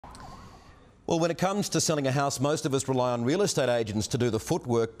Well, when it comes to selling a house, most of us rely on real estate agents to do the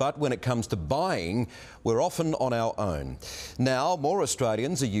footwork, but when it comes to buying, we're often on our own. Now, more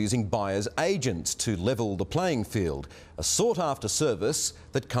Australians are using buyers' agents to level the playing field, a sought-after service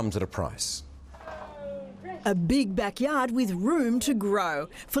that comes at a price. A big backyard with room to grow.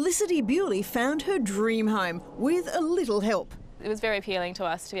 Felicity Bewley found her dream home with a little help. It was very appealing to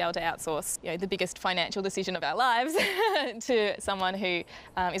us to be able to outsource, the biggest financial decision of our lives to someone who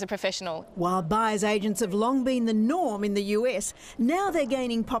is a professional. While buyers' agents have long been the norm in the US, now they're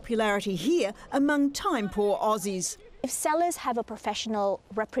gaining popularity here among time-poor Aussies. If sellers have a professional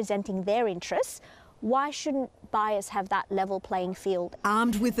representing their interests, why shouldn't buyers have that level playing field?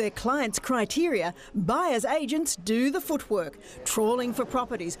 Armed with their clients' criteria, buyers' agents do the footwork, trawling for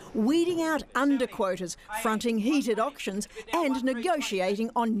properties, weeding out underquoters, fronting heated auctions and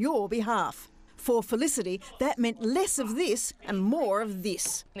negotiating on your behalf. For Felicity, that meant less of this and more of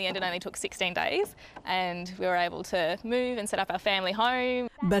this. In the end, it only took 16 days and we were able to move and set up our family home.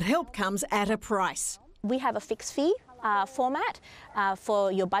 But help comes at a price. We have a fixed fee format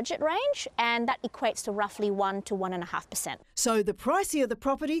for your budget range, and that equates to roughly 1 to 1.5%. So the pricier the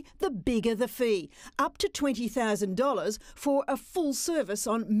property, the bigger the fee, up to $20,000 for a full service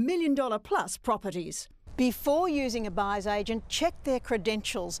on $1 million plus properties. Before using a buyer's agent, check their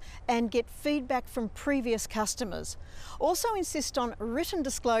credentials and get feedback from previous customers. Also insist on written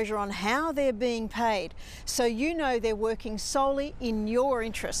disclosure on how they're being paid, so you know they're working solely in your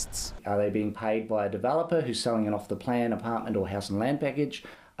interests. Are they being paid by a developer who's selling an off-the-plan apartment or house and land package?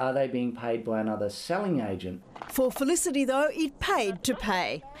 Are they being paid by another selling agent? For Felicity, though, it paid to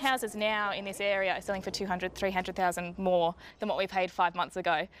pay. Houses now in this area are selling for $200,000, $300,000 more than what we paid 5 months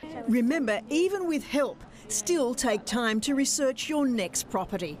ago. Remember, even with help, still take time to research your next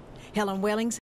property. Helen Wellings,